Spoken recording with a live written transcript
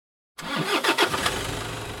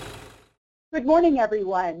Good morning,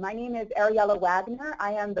 everyone. My name is Ariella Wagner.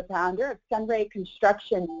 I am the founder of Sunray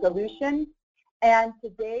Construction Solutions, and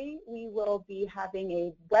today we will be having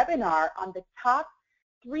a webinar on the top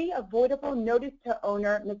 3 avoidable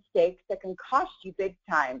notice-to-owner mistakes that can cost you big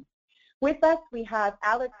time. With us, we have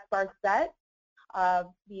Alex Barcett of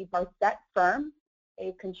the Barcett firm,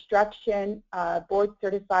 a construction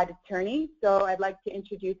board-certified attorney. So I'd like to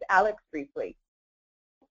introduce Alex briefly.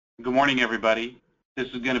 Good morning, everybody. This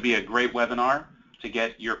is going to be a great webinar to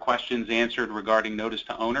get your questions answered regarding notice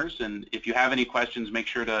to owners. And if you have any questions, make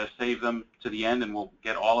sure to save them to the end and we'll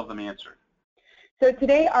get all of them answered. So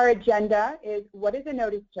today our agenda is, what is a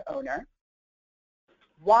notice to owner?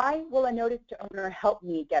 Why will a notice to owner help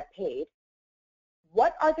me get paid?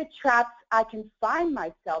 What are the traps I can find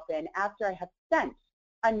myself in after I have sent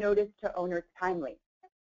a notice to owner timely?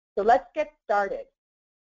 So let's get started.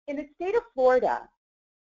 In the state of Florida,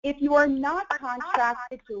 if you are not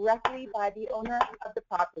contracted directly by the owner of the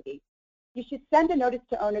property, you should send a notice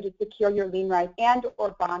to owner to secure your lien rights and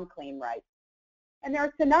or bond claim rights. And there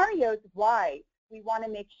are scenarios why we want to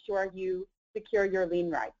make sure you secure your lien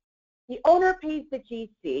rights. The owner pays the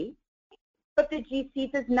GC, but the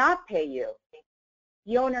GC does not pay you.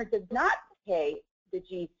 The owner does not pay the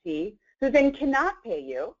GC, who then cannot pay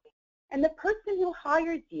you. And the person who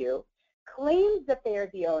hires you claims that they are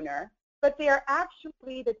the owner, but they are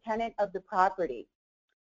actually the tenant of the property.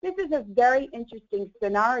 This is a very interesting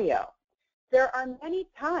scenario. There are many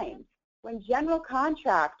times when general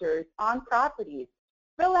contractors on properties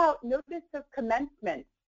fill out notice of commencement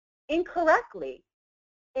incorrectly,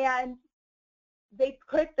 and they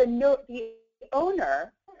put the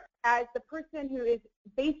owner as the person who is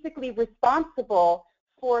basically responsible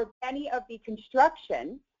for any of the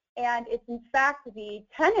construction, and it's in fact the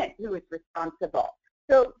tenant who is responsible.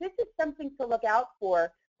 So this is something to look out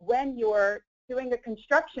for when you're doing a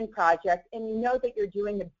construction project and you know that you're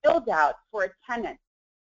doing a build out for a tenant.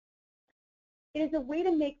 It is a way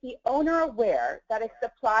to make the owner aware that a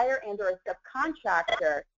supplier and or a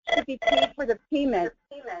subcontractor should be paid for the payment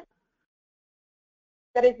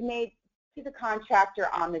that is made to the contractor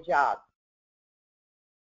on the job.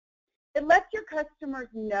 It lets your customers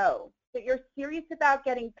know that you're serious about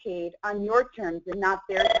getting paid on your terms and not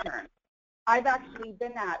their terms. I've actually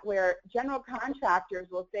been at where general contractors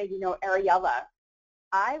will say, you know, Ariella,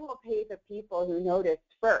 I will pay the people who noticed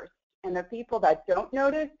first, and the people that don't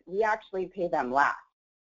notice, we actually pay them last.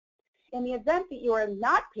 In the event that you are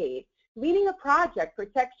not paid, leading a project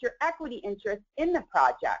protects your equity interest in the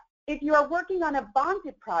project. If you are working on a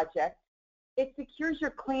bonded project, it secures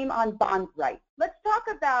your claim on bond rights. Let's talk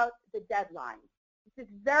about the deadline. This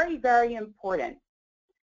is very, very important.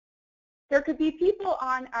 There could be people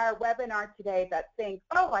on our webinar today that think,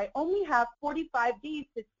 oh, I only have 45 days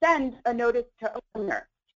to send a notice to owner.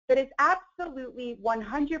 That is absolutely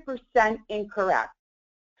 100% incorrect.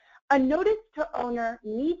 A notice to owner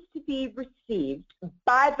needs to be received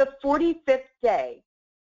by the 45th day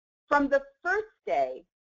from the first day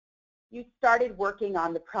you started working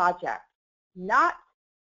on the project, not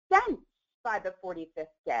sent by the 45th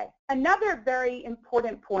day. Another very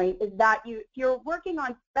important point is that if you're working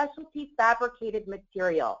on specialty fabricated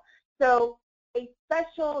material, so a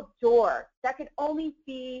special door that could only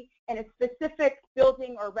be in a specific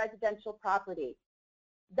building or residential property,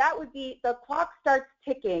 that would be, the clock starts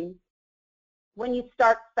ticking when you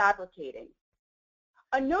start fabricating.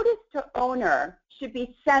 A notice to owner should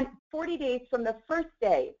be sent 40 days from the first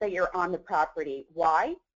day that you're on the property.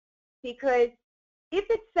 Why? Because if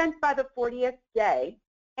it's sent by the 40th day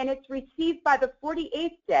and it's received by the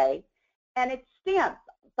 48th day and it's stamped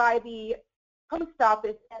by the post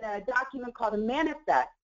office in a document called a manifest,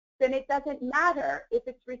 then it doesn't matter if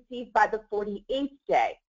it's received by the 48th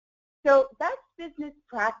day. So that's business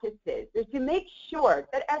practices, is to make sure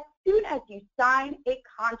that as soon as you sign a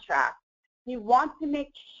contract, you want to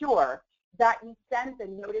make sure that you send the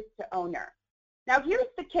notice to owner. Now here's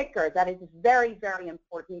the kicker that is very, very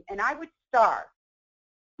important, and I would star.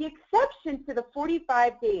 The exception to the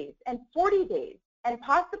 45 days and 40 days and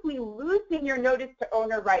possibly losing your notice to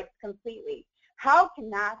owner rights completely. How can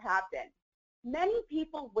that happen? Many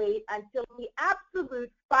people wait until the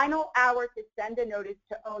absolute final hour to send a notice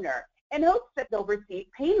to owner in hopes that they'll receive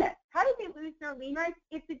payment. How do they lose their lien rights?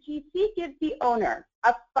 If the GC gives the owner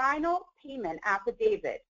a final payment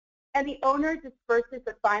affidavit and the owner disperses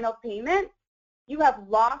the final payment, you have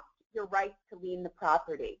lost your right to lien the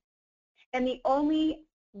property. And the only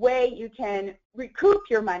way you can recoup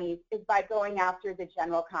your monies is by going after the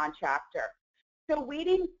general contractor. So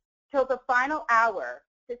waiting till the final hour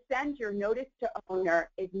to send your notice to owner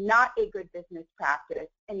is not a good business practice,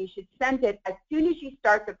 and you should send it as soon as you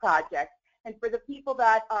start the project And for the people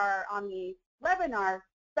that are on the webinar,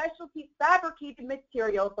 specialty fabricated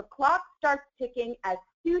materials, the clock starts ticking as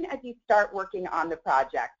soon as you start working on the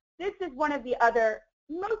project. This is one of the other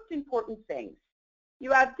most important things.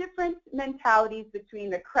 You have different mentalities between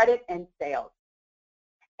the credit and sales.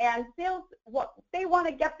 And sales, they want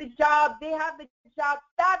to get the job, they have the job,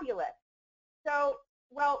 fabulous. So,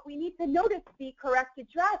 well, we need to notice the correct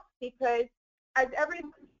address because, as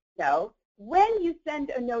everyone knows, when you send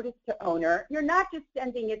a notice to owner, you're not just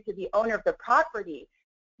sending it to the owner of the property,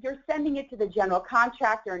 you're sending it to the general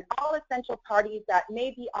contractor and all essential parties that may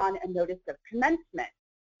be on a notice of commencement.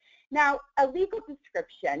 Now, a legal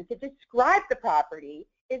description to describe the property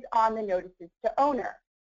is on the notices to owner.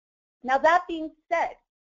 Now, that being said,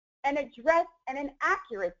 an address and an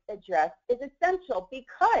accurate address is essential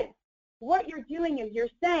because what you're doing is you're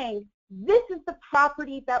saying, this is the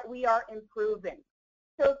property that we are improving.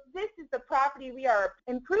 So if this is the property we are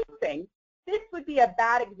improving, this would be a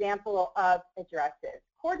bad example of addresses.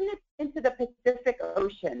 Coordinates into the Pacific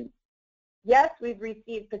Ocean. Yes, we've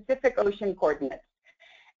received Pacific Ocean coordinates.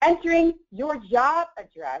 Entering your job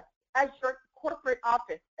address as your corporate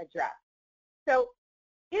office address. So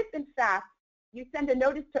if, in fact, you send a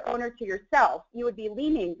notice to owner to yourself, you would be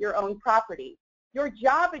leaning your own property. Your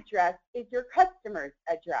job address is your customer's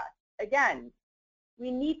address. Again,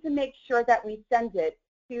 we need to make sure that we send it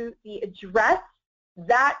to the address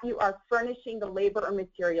that you are furnishing the labor or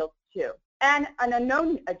materials to, and an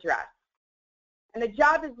unknown address. And the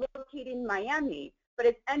job is located in Miami, but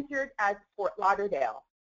it's entered as Fort Lauderdale.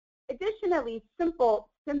 Additionally, simple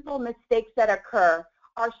mistakes that occur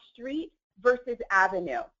are street versus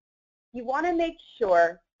avenue. You want to make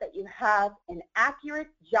sure that you have an accurate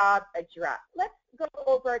job address. Let's go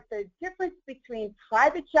over the difference between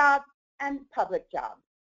private jobs and public jobs.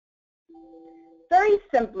 Very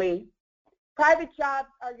simply, private jobs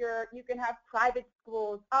are you can have private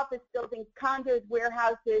schools, office buildings, condos,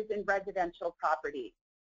 warehouses, and residential property.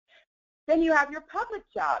 Then you have your public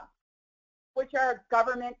jobs, which are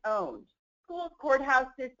government-owned. Schools,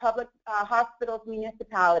 courthouses, public hospitals,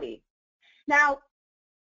 municipalities. Now,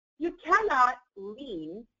 you cannot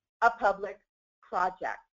lien a public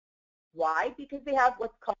project. Why? Because they have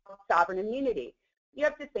what's called sovereign immunity. You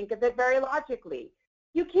have to think of it very logically.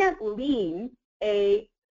 You can't lien a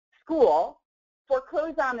school,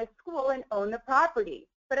 foreclose on the school, and own the property.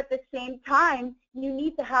 But at the same time, you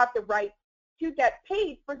need to have the right to get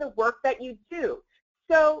paid for the work that you do.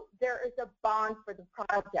 So there is a bond for the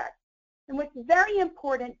project. And what's very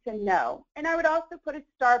important to know, and I would also put a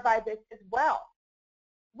star by this as well,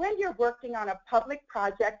 when you're working on a public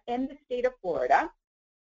project in the state of Florida,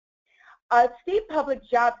 state public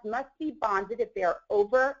jobs must be bonded if they are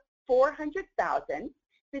over $400,000.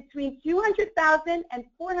 Between $200,000 and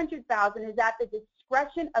 $400,000 is at the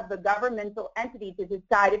discretion of the governmental entity to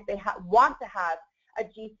decide if they want to have a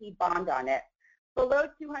GC bond on it. Below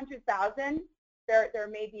 $200,000, there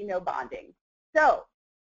may be no bonding. So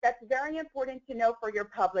that's very important to know for your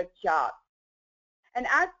public jobs. And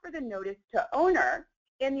as for the notice to owner,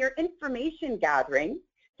 in your information gathering,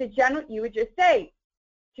 you would just say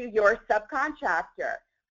to your subcontractor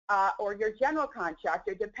or your general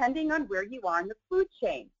contractor, depending on where you are in the food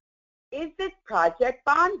chain, is this project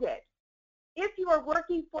bonded? If you are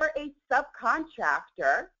working for a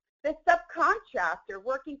subcontractor, the subcontractor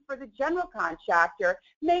working for the general contractor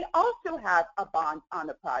may also have a bond on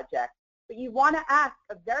the project. But you want to ask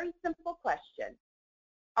a very simple question.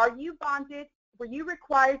 Are you bonded? Were you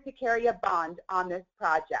required to carry a bond on this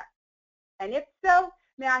project? And if so,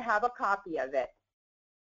 may I have a copy of it?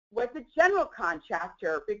 Was the general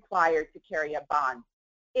contractor required to carry a bond?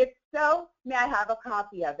 If so, may I have a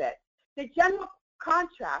copy of it? The general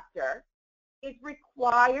contractor is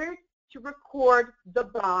required to record the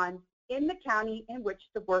bond in the county in which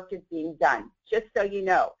the work is being done, just so you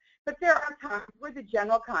know. But there are times where the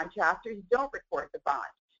general contractors don't record the bond.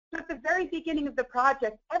 So at the very beginning of the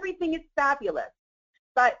project, everything is fabulous.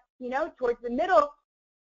 But, you know, towards the middle,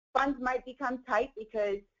 funds might become tight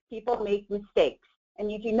because people make mistakes.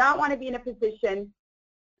 And you do not want to be in a position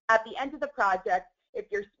at the end of the project if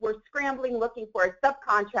we're scrambling looking for a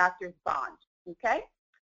subcontractor's bond, okay?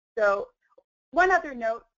 So one other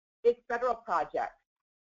note is federal projects.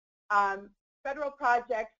 Federal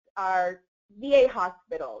projects are VA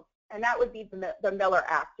hospitals, and that would be the Miller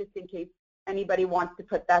Act, just in case anybody wants to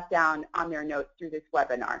put that down on their notes through this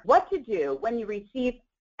webinar. What to do when you receive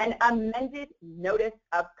an amended notice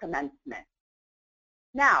of commencement.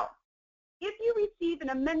 Now, if you receive an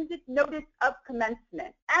amended notice of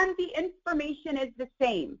commencement and the information is the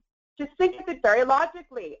same, just think of it very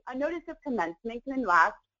logically. A notice of commencement can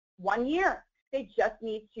last 1 year. They just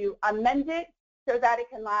need to amend it so that it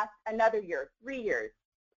can last another year, 3 years.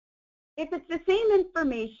 If it's the same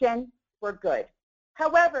information, we're good.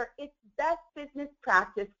 However, it's best business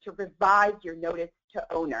practice to revise your notice to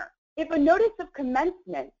owner. If a notice of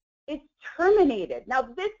commencement is terminated, now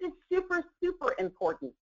this is super, super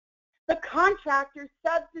important. The contractors,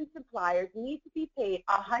 subs, and suppliers need to be paid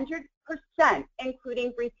 100%,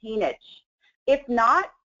 including retainage. If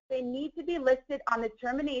not, they need to be listed on the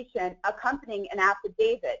termination accompanying an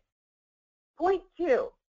affidavit. Point 2.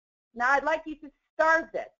 Now I'd like you to star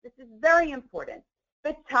this. This is very important.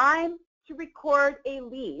 The time to record a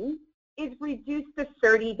lien is reduced to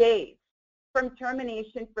 30 days from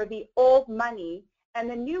termination for the old money, and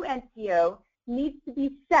the new NCO needs to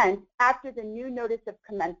be sent after the new notice of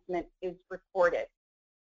commencement is recorded.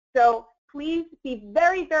 So please be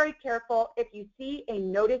very, very careful if you see a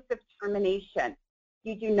notice of termination.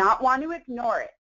 You do not want to ignore it.